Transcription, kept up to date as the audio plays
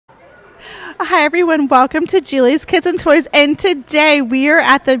Hi everyone, welcome to Julie's Kids and Toys, and today we are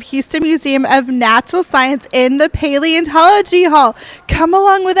at the Houston Museum of Natural Science in the Paleontology Hall. Come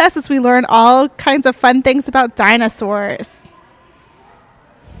along with us as we learn all kinds of fun things about dinosaurs.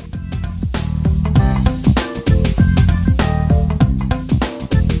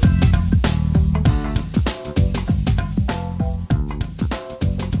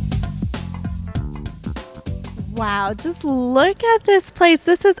 Wow, just look at this place.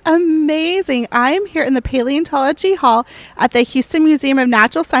 This is amazing. I am here in the Paleontology Hall at the Houston Museum of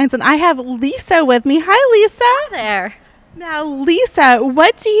Natural Science, and I have Lisa with me. Hi, Lisa. Hi there. Now, Lisa,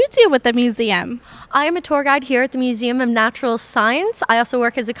 what do you do with the museum? I am a tour guide here at the Museum of Natural Science. I also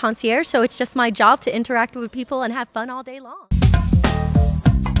work as a concierge, so it's just my job to interact with people and have fun all day long.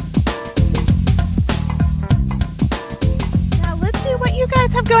 Now, let's see what you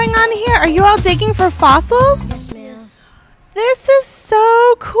guys have going on here. Are you all digging for fossils? This is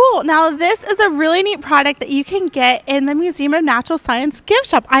so cool. Now, this is a really neat product that you can get in the Museum of Natural Science gift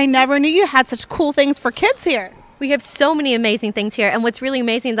shop. I never knew you had such cool things for kids here. We have so many amazing things here, and what's really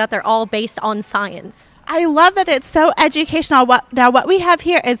amazing is that they're all based on science. I love that it's so educational. What we have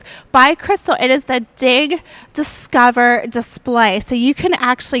here is by Crystal. It is the Dig Discover display. So you can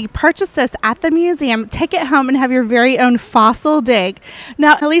actually purchase this at the museum, take it home, and have your very own fossil dig.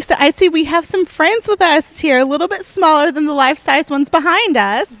 Now, Lisa, I see we have some friends with us here, a little bit smaller than the life-size ones behind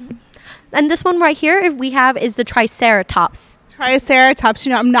us. Mm-hmm. And this one right here we have is the Triceratops. Triceratops.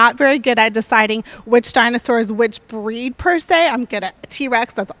 You know, I'm not very good at deciding which dinosaur is which breed per se. I'm good at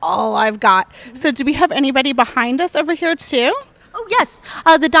T-Rex. That's all I've got. Mm-hmm. So do we have anybody behind us over here too? Oh, yes.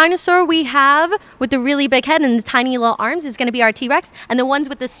 The dinosaur we have with the really big head and the tiny little arms is going to be our T-Rex. And the ones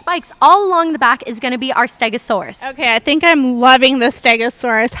with the spikes all along the back is going to be our Stegosaurus. Okay, I think I'm loving the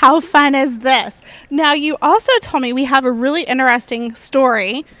Stegosaurus. How fun is this? Now, you also told me we have a really interesting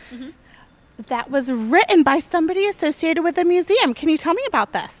story. Mm-hmm. That was written by somebody associated with the museum. Can you tell me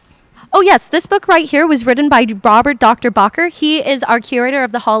about this? Oh, yes. This book right here was written by Robert Dr. Bacher. He is our curator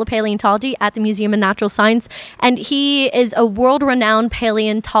of the Hall of Paleontology at the Museum of Natural Science, and he is a world-renowned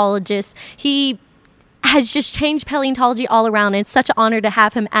paleontologist. He has just changed paleontology all around, and it's such an honor to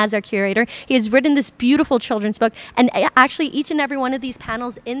have him as our curator. He has written this beautiful children's book, and actually each and every one of these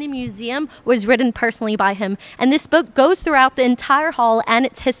panels in the museum was written personally by him. And this book goes throughout the entire hall and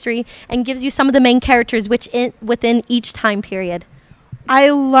its history and gives you some of the main characters within each time period.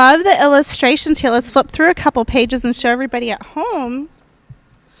 I love the illustrations here. Let's flip through a couple pages and show everybody at home.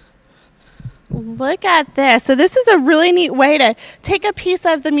 Look at this. So this is a really neat way to take a piece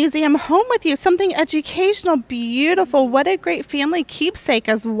of the museum home with you. Something educational, beautiful. What a great family keepsake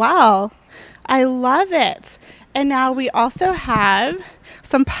as well. I love it. And now we also have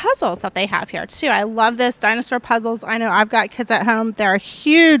some puzzles that they have here too. I love this, dinosaur puzzles. I know I've got kids at home. They're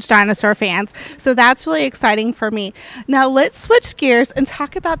huge dinosaur fans. So that's really exciting for me. Now let's switch gears and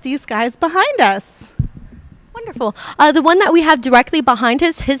talk about these guys behind us. Wonderful. The one that we have directly behind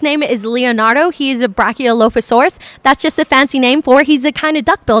us, his name is Leonardo. He is a Brachioelophosaurus. That's just a fancy name for he's a kind of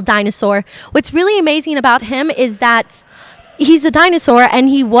duck-billed dinosaur. What's really amazing about him is that he's a dinosaur and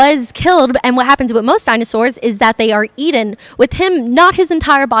he was killed, and what happens with most dinosaurs is that they are eaten. With him, not his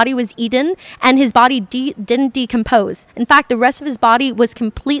entire body was eaten, and his body didn't decompose. In fact, the rest of his body was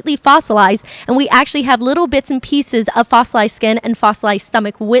completely fossilized, and we actually have little bits and pieces of fossilized skin and fossilized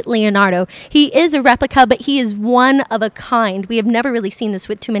stomach with Leonardo. He is a replica, but he is one of a kind. We have never really seen this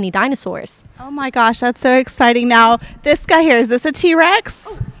with too many dinosaurs. Oh my gosh, that's so exciting. Now, this guy here, is this a T-Rex?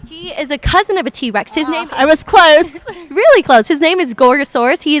 Oh. He is a cousin of a T-Rex. His name I was close. Really close. His name is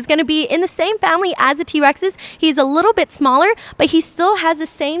Gorgosaurus. He is going to be in the same family as the T-Rexes. He's a little bit smaller, but he still has the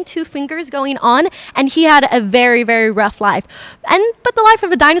same two fingers going on, and he had a very, very rough life. But the life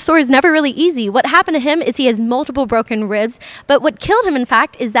of a dinosaur is never really easy. What happened to him is he has multiple broken ribs, but what killed him, in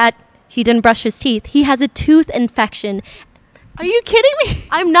fact, is that he didn't brush his teeth. He has a tooth infection. Are you kidding me?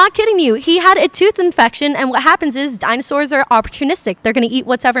 I'm not kidding you. He had a tooth infection, and what happens is dinosaurs are opportunistic. They're going to eat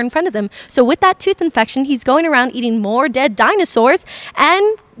whatever in front of them. So with that tooth infection, he's going around eating more dead dinosaurs,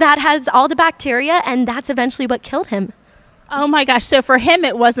 and that has all the bacteria, and that's eventually what killed him. Oh my gosh, so for him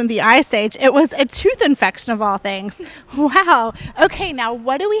it wasn't the Ice Age, it was a tooth infection of all things. Wow. Okay, now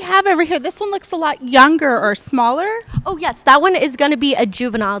what do we have over here? This one looks a lot younger or smaller. Oh yes, that one is going to be a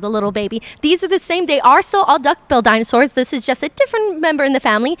juvenile, the little baby. These are the same, they are still all duck-billed dinosaurs. This is just a different member in the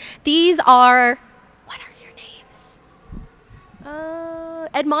family. These are, what are your names?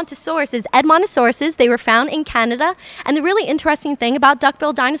 Edmontosauruses. Edmontosauruses, they were found in Canada. And the really interesting thing about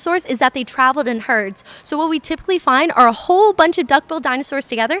duck-billed dinosaurs is that they traveled in herds. So what we typically find are a whole bunch of duck-billed dinosaurs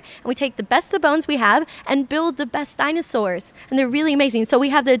together, and we take the best of the bones we have and build the best dinosaurs. And they're really amazing. So we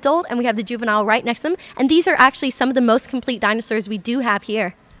have the adult and we have the juvenile right next to them. And these are actually some of the most complete dinosaurs we do have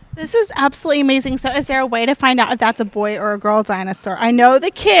here. This is absolutely amazing. So is there a way to find out if that's a boy or a girl dinosaur? I know the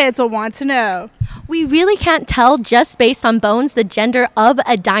kids will want to know. We really can't tell just based on bones the gender of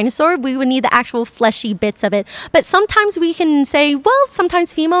a dinosaur. We would need the actual fleshy bits of it. But sometimes we can say, well,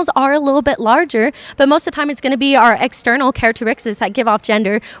 sometimes females are a little bit larger, but most of the time it's going to be our external characteristics that give off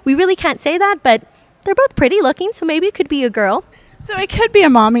gender. We really can't say that, but they're both pretty looking, so maybe it could be a girl. So it could be a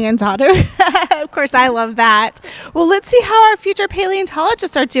mommy and daughter. Of course, I love that. Well, let's see how our future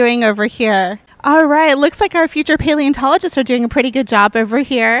paleontologists are doing over here. All right, looks like our future paleontologists are doing a pretty good job over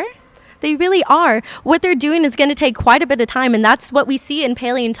here. They really are. What they're doing is going to take quite a bit of time, and that's what we see in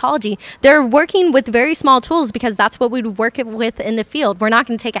paleontology. They're working with very small tools because that's what we'd work with in the field. We're not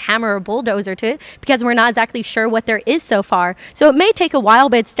going to take a hammer or a bulldozer to it because we're not exactly sure what there is so far. So it may take a while,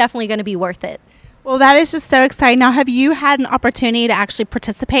 but it's definitely going to be worth it. Well, that is just so exciting. Now, have you had an opportunity to actually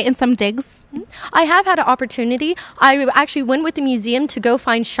participate in some digs? I have had an opportunity. I actually went with the museum to go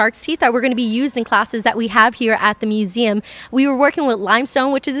find shark's teeth that were going to be used in classes that we have here at the museum. We were working with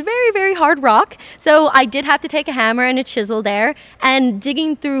limestone, which is a very, very hard rock. So I did have to take a hammer and a chisel there and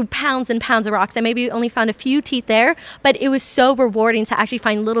digging through pounds and pounds of rocks. I maybe only found a few teeth there, but it was so rewarding to actually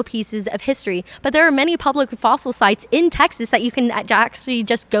find little pieces of history. But there are many public fossil sites in Texas that you can actually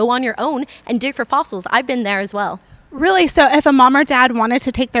just go on your own and dig for fossils. I've been there as well. Really? So if a mom or dad wanted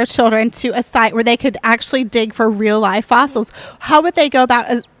to take their children to a site where they could actually dig for real life fossils, how would they go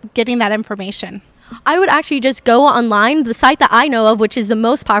about getting that information? I would actually just go online. The site that I know of, which is the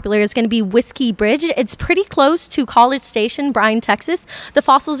most popular, is going to be Whiskey Bridge. It's pretty close to College Station, Bryan, Texas. The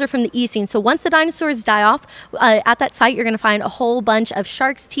fossils are from the Eocene. So once the dinosaurs die off, at that site, you're going to find a whole bunch of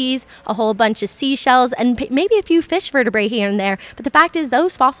shark's teeth, a whole bunch of seashells, and maybe a few fish vertebrae here and there. But the fact is,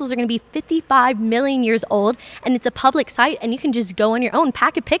 those fossils are going to be 55 million years old, and it's a public site, and you can just go on your own,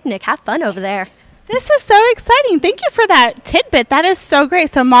 pack a picnic, have fun over there. This is so exciting. Thank you for that tidbit. That is so great.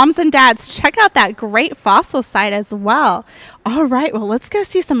 So moms and dads, check out that great fossil site as well. All right, well, let's go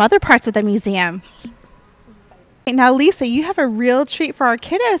see some other parts of the museum. Now, Lisa, you have a real treat for our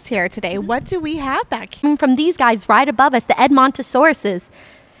kiddos here today. What do we have back here? From these guys right above us, the Edmontosauruses.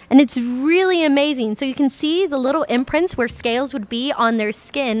 And it's really amazing. So you can see the little imprints where scales would be on their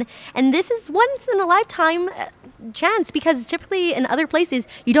skin. And this is once in a lifetime chance because typically in other places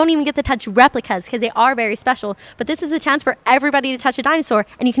you don't even get to touch replicas because they are very special. But this is a chance for everybody to touch a dinosaur,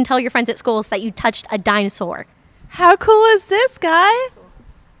 and you can tell your friends at school that you touched a dinosaur. How cool is this, guys?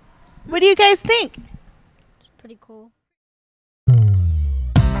 What do you guys think? It's pretty cool.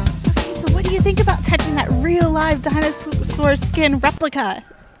 Okay, so what do you think about touching that real live dinosaur skin replica?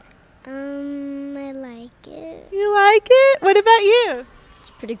 I like it. You like it? What about you?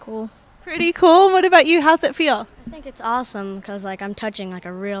 It's pretty cool. Pretty cool. What about you? How's it feel? I think it's awesome because I'm touching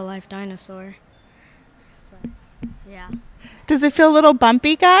a real life dinosaur. So, yeah. Does it feel a little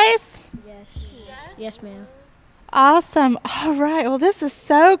bumpy, guys? Yes. Yes, ma'am. Awesome. All right. Well, this is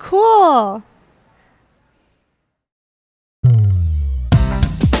so cool.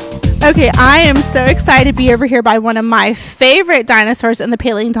 Okay, I am so excited to be over here by one of my favorite dinosaurs in the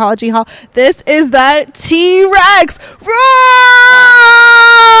Paleontology Hall. This is the T-Rex. Roar!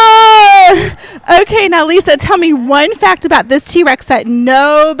 Okay, now Lisa, tell me one fact about this T-Rex that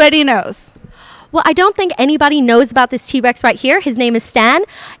nobody knows. Well, I don't think anybody knows about this T-Rex right here. His name is Stan.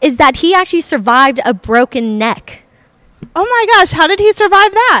 Is that he actually survived a broken neck. Oh my gosh, how did he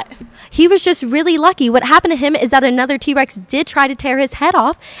survive that? He was just really lucky. What happened to him is that another T-Rex did try to tear his head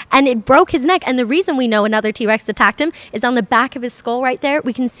off, and it broke his neck. And the reason we know another T-Rex attacked him is on the back of his skull right there.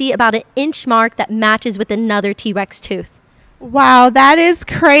 We can see about an inch mark that matches with another T-Rex tooth. Wow, that is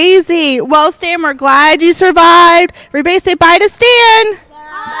crazy. Well, Stan, we're glad you survived. Everybody say bye to Stan.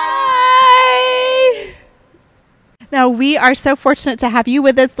 Bye. Now, we are so fortunate to have you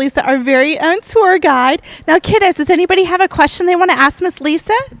with us, Lisa, our very own tour guide. Now, kiddos, does anybody have a question they want to ask Miss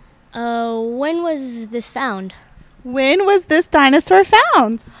Lisa? When was this found? When was this dinosaur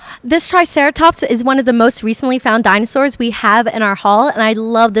found? This Triceratops is one of the most recently found dinosaurs we have in our hall, and I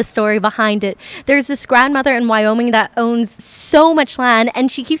love the story behind it. There's this grandmother in Wyoming that owns so much land,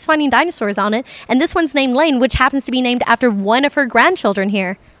 and she keeps finding dinosaurs on it. And this one's named Lane, which happens to be named after one of her grandchildren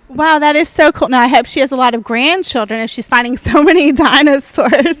here. Wow, that is so cool. Now, I hope she has a lot of grandchildren if she's finding so many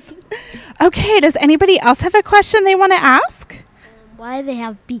dinosaurs. Okay, does anybody else have a question they want to ask? Why do they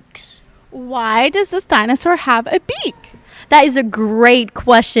have beaks? Why does this dinosaur have a beak? That is a great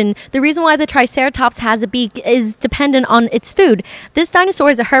question. The reason why the Triceratops has a beak is dependent on its food. This dinosaur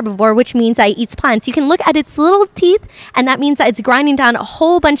is a herbivore, which means that it eats plants. You can look at its little teeth, and that means that it's grinding down a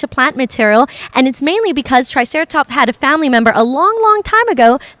whole bunch of plant material, and it's mainly because Triceratops had a family member a long, long time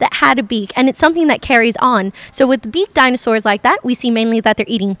ago that had a beak, and it's something that carries on. So with beak dinosaurs like that, we see mainly that they're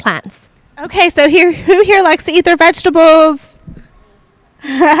eating plants. Okay, so who here likes to eat their vegetables?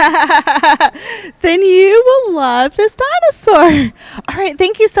 Then you will love this dinosaur. All right,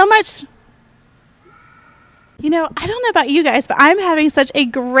 thank you so much. You know, I don't know about you guys, but I'm having such a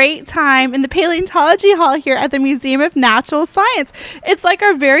great time in the Paleontology Hall here at the Museum of Natural Science. It's like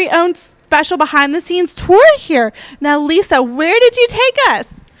our very own special behind-the-scenes tour here. Now, Lisa, where did you take us?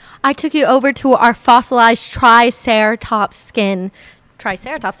 I took you over to our fossilized Triceratops skin.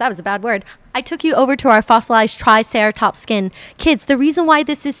 Triceratops, that was a bad word. I took you over to our fossilized Triceratops skin. Kids, the reason why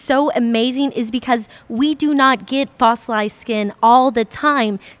this is so amazing is because we do not get fossilized skin all the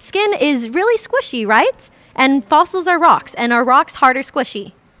time. Skin is really squishy, right? And fossils are rocks, and are rocks hard or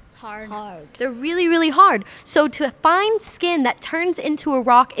squishy? Hard. They're really, really hard. So to find skin that turns into a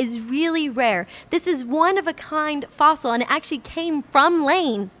rock is really rare. This is one of a kind fossil, and it actually came from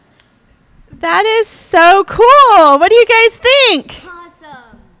Lane. That is so cool. What do you guys think?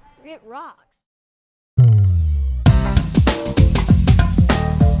 Awesome. It rocks.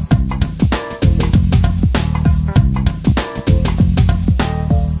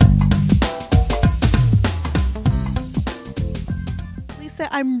 Lisa,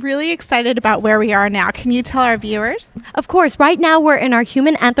 I'm really excited about where we are now. Can you tell our viewers? Of course, right now we're in our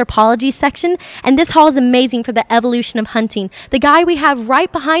human anthropology section, and this hall is amazing for the evolution of hunting. The guy we have right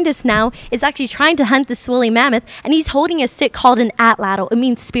behind us now is actually trying to hunt this woolly mammoth, and he's holding a stick called an atlatl. It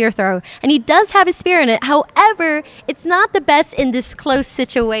means spear throw, and he does have a spear in it. However, it's not the best in this close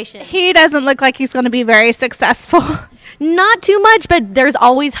situation. He doesn't look like he's going to be very successful. Not too much, but there's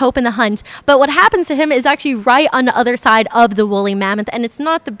always hope in the hunt. But what happens to him is actually right on the other side of the woolly mammoth, and it's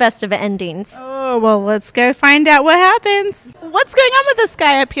not the best of endings. Oh, well, let's go find out what happens. What's going on with this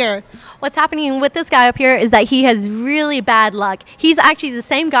guy up here? What's happening with this guy up here is that he has really bad luck. He's actually the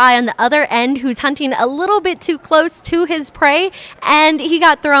same guy on the other end who's hunting a little bit too close to his prey, and he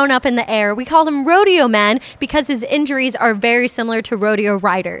got thrown up in the air. We call him Rodeo Man because his injuries are very similar to rodeo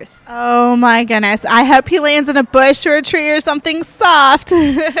riders. Oh, my goodness. I hope he lands in a bush or a tree or something soft.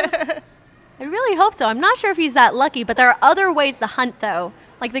 I really hope so. I'm not sure if he's that lucky, but there are other ways to hunt, though,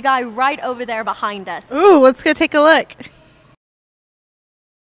 like the guy right over there behind us. Ooh, let's go take a look.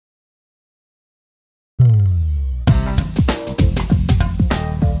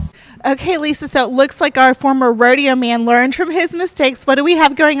 Okay, Lisa, so it looks like our former rodeo man learned from his mistakes. What do we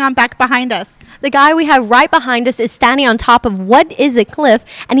have going on back behind us? The guy we have right behind us is standing on top of what is a cliff,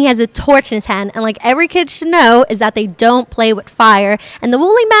 and he has a torch in his hand. And like every kid should know is that they don't play with fire. And the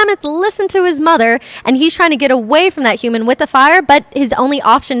woolly mammoth listened to his mother, and he's trying to get away from that human with the fire, but his only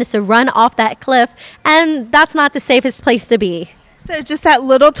option is to run off that cliff, and that's not the safest place to be. So just that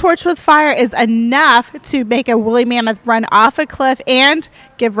little torch with fire is enough to make a woolly mammoth run off a cliff and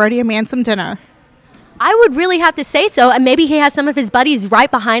give Rodeo Man some dinner. I would really have to say so, and maybe he has some of his buddies right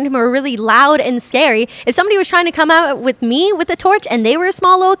behind him who are really loud and scary. If somebody was trying to come out with me with a torch and they were a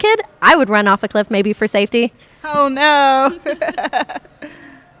small little kid, I would run off a cliff maybe for safety. Oh, no.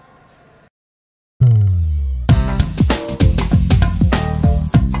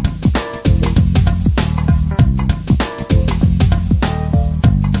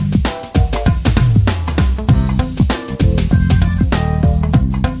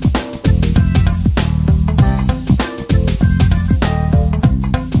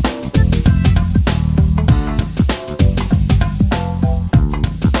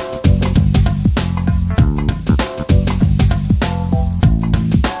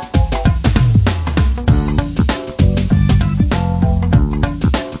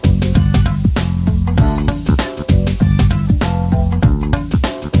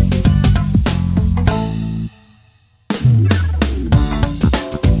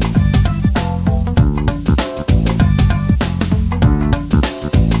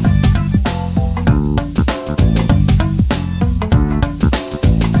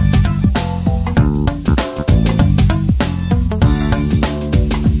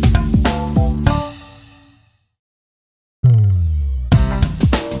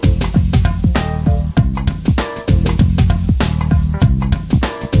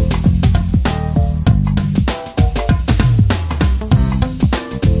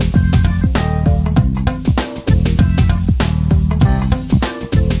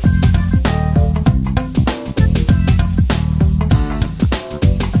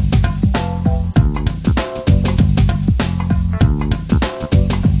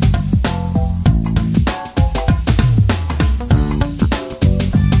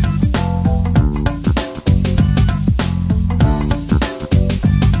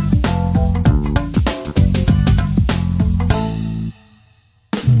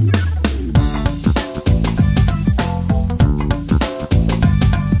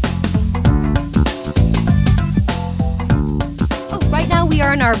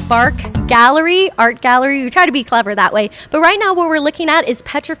 in our art gallery. We try to be clever that way. But right now what we're looking at is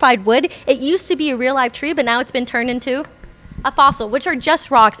petrified wood. It used to be a real life tree, but now it's been turned into a fossil, which are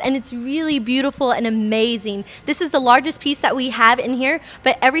just rocks, and it's really beautiful and amazing. This is the largest piece that we have in here,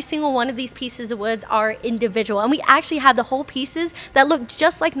 but every single one of these pieces of woods are individual, and we actually have the whole pieces that look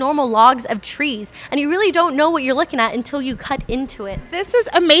just like normal logs of trees, and you really don't know what you're looking at until you cut into it. This is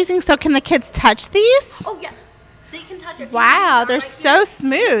amazing. So can the kids touch these? Oh yes, they can touch it. Wow, they're so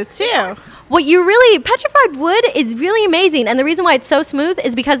smooth too. Petrified wood is really amazing, and the reason why it's so smooth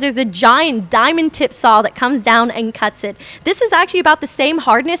is because there's a giant diamond tip saw that comes down and cuts it. This is actually about the same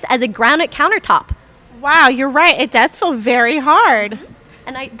hardness as a granite countertop. Wow, you're right. It does feel very hard.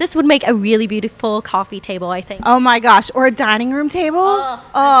 And this would make a really beautiful coffee table, I think. Oh my gosh, or a dining room table?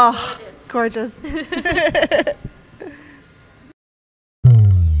 Oh, gorgeous.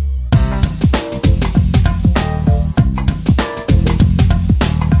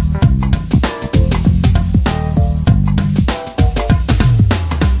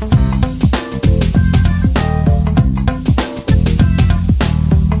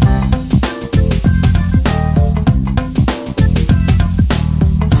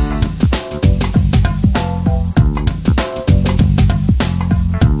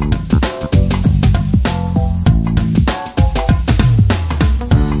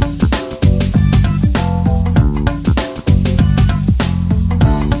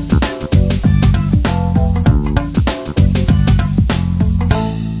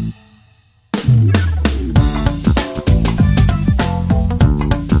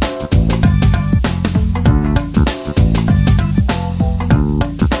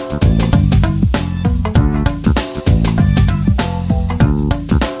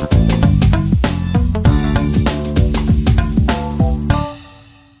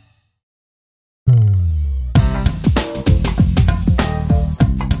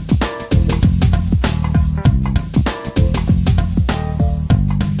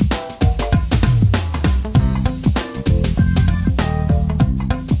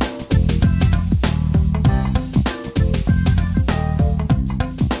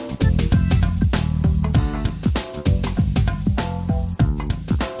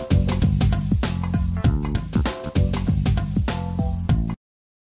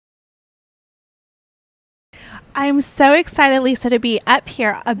 I'm so excited, Lisa, to be up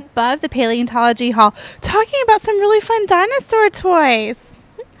here above the Paleontology Hall talking about some really fun dinosaur toys.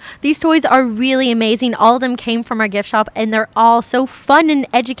 These toys are really amazing. All of them came from our gift shop, and they're all so fun and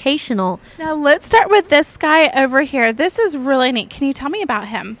educational. Now let's start with this guy over here. This is really neat. Can you tell me about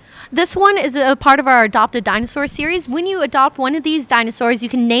him? This one is a part of our Adopted Dinosaur series. When you adopt one of these dinosaurs, you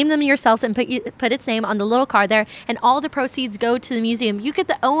can name them yourselves and put its name on the little card there, and all the proceeds go to the museum. You get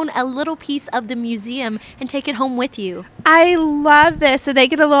to own a little piece of the museum and take it home with you. I love this. So they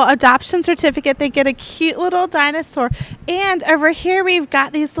get a little adoption certificate. They get a cute little dinosaur. And over here we've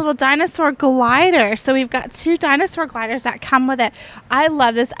got these little dinosaur gliders. So we've got 2 dinosaur gliders that come with it. I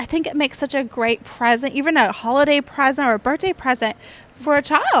love this. I think it makes such a great present, even a holiday present or a birthday present for a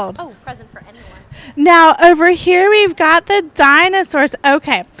child. Oh, present for anyone. Now over here we've got the dinosaurs.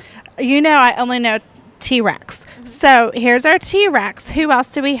 Okay, you know I only know T-Rex. So here's our T-Rex. Who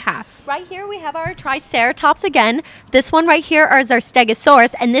else do we have? Right here we have our Triceratops again. This one right here is our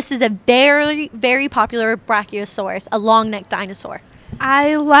Stegosaurus, and this is a very, very popular Brachiosaurus, a long-necked dinosaur.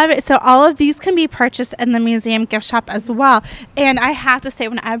 I love it. So all of these can be purchased in the museum gift shop as well. And I have to say,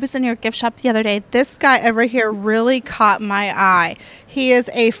 when I was in your gift shop the other day, this guy over here really caught my eye. He is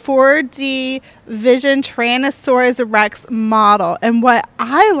a 4D Vision Tyrannosaurus Rex model. And what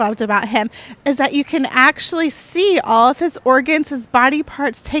I loved about him is that you can actually see all of his organs, his body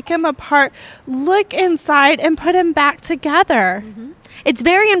parts, take him apart, look inside, and put him back together. It's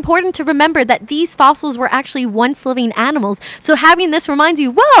very important to remember that these fossils were actually once living animals. So having this reminds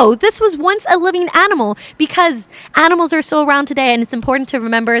you, whoa, this was once a living animal, because animals are still around today, and it's important to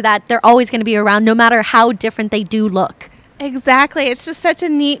remember that they're always going to be around no matter how different they do look. Exactly. It's just such a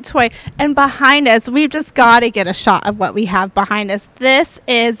neat toy. And behind us, we've just got to get a shot of what we have behind us. This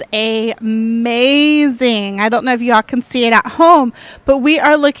is amazing. I don't know if y'all can see it at home, but we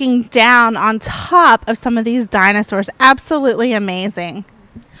are looking down on top of some of these dinosaurs. Absolutely amazing.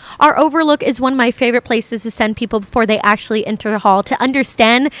 Our overlook is one of my favorite places to send people before they actually enter the hall, to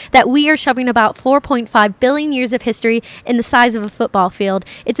understand that we are shoving about 4.5 billion years of history in the size of a football field.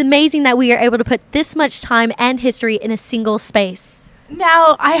 It's amazing that we are able to put this much time and history in a single space.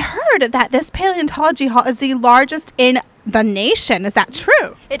 Now, I heard that this Paleontology Hall is the largest in the nation. Is that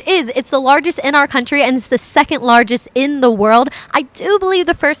true? It is. It's the largest in our country, and it's the second largest in the world. I do believe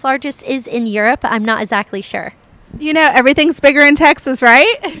the first largest is in Europe. I'm not exactly sure. You know, everything's bigger in Texas,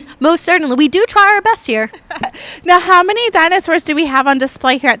 right? Most certainly. We do try our best here. Now, how many dinosaurs do we have on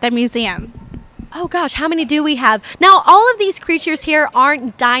display here at the museum? Oh gosh, how many do we have? Now, all of these creatures here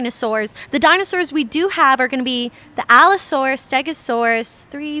aren't dinosaurs. The dinosaurs we do have are going to be the Allosaurus, Stegosaurus,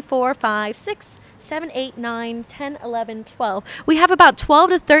 3, 4, 5, 6, 7, 8, 9, 10, 11, 12. We have about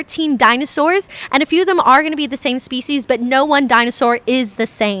 12 to 13 dinosaurs, and a few of them are going to be the same species, but no one dinosaur is the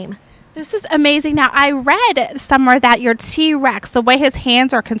same. This is amazing. Now, I read somewhere that your T-Rex, the way his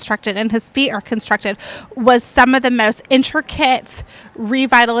hands are constructed and his feet are constructed, was some of the most intricate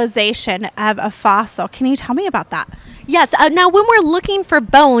revitalization of a fossil. Can you tell me about that? Yes. Now, when we're looking for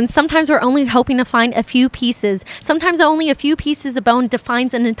bones, sometimes we're only hoping to find a few pieces. Sometimes only a few pieces of bone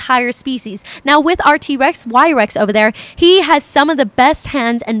defines an entire species. Now, with our T-Rex, Y-Rex over there, he has some of the best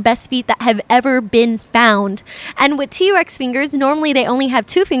hands and best feet that have ever been found. And with T-Rex fingers, normally they only have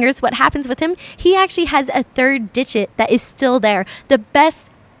 2 fingers. What happens with him? He actually has a 3rd digit that is still there. The best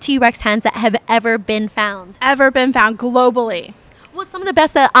T-Rex hands that have ever been found. Ever been found globally? Well, some of the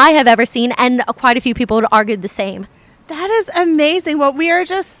best that I have ever seen, and quite a few people would argue the same. That is amazing. Well, we are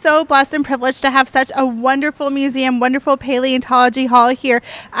just so blessed and privileged to have such a wonderful museum, wonderful paleontology hall here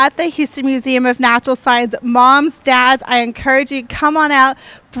at the Houston Museum of Natural Science. Moms, dads, I encourage you, come on out,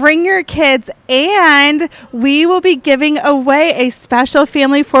 bring your kids, and we will be giving away a special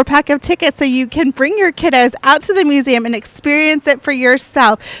family 4-pack of tickets so you can bring your kiddos out to the museum and experience it for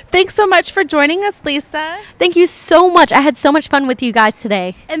yourself. Thanks so much for joining us, Lisa. Thank you so much. I had so much fun with you guys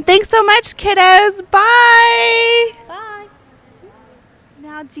today. And thanks so much, kiddos. Bye. Bye.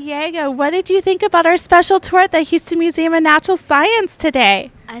 Now, Diego, what did you think about our special tour at the Houston Museum of Natural Science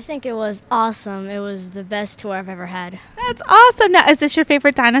today? I think it was awesome. It was the best tour I've ever had. That's awesome. Now, is this your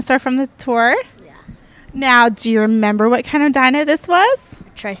favorite dinosaur from the tour? Yeah. Now, do you remember what kind of dino this was?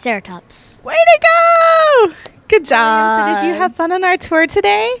 Triceratops. Way to go! Good job. So did you have fun on our tour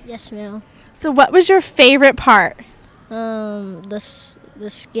today? Yes, ma'am. So what was your favorite part? The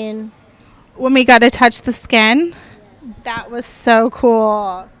skin. When we got to touch the skin? That was so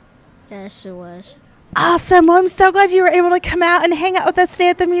cool. Yes, it was. Awesome. Well, I'm so glad you were able to come out and hang out with us today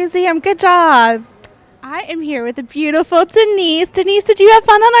at the museum. Good job. I am here with the beautiful Denise. Denise, did you have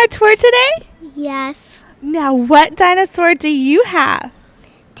fun on our tour today? Yes. Now, what dinosaur do you have?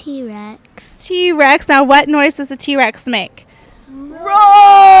 T-Rex. T-Rex. Now, what noise does a T-Rex make? Roar!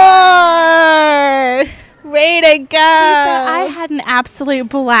 Way to go. Lisa, I had an absolute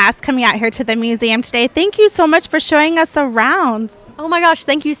blast coming out here to the museum today. Thank you so much for showing us around. Oh my gosh,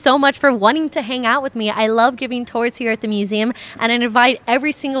 thank you so much for wanting to hang out with me. I love giving tours here at the museum, and I invite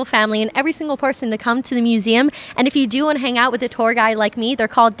every single family and every single person to come to the museum. And if you do want to hang out with a tour guide like me, they're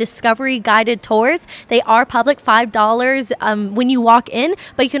called Discovery Guided Tours. They are public, $5 when you walk in,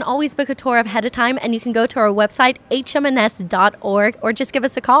 but you can always book a tour ahead of time, and you can go to our website, hmns.org, or just give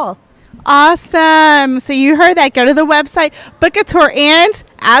us a call. Awesome. So you heard that. Go to the website, book a tour, and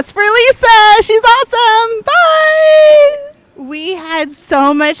ask for Lisa. She's awesome. Bye. We had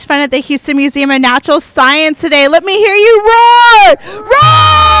so much fun at the Houston Museum of Natural Science today. Let me hear you roar.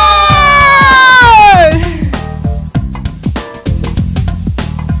 Roar!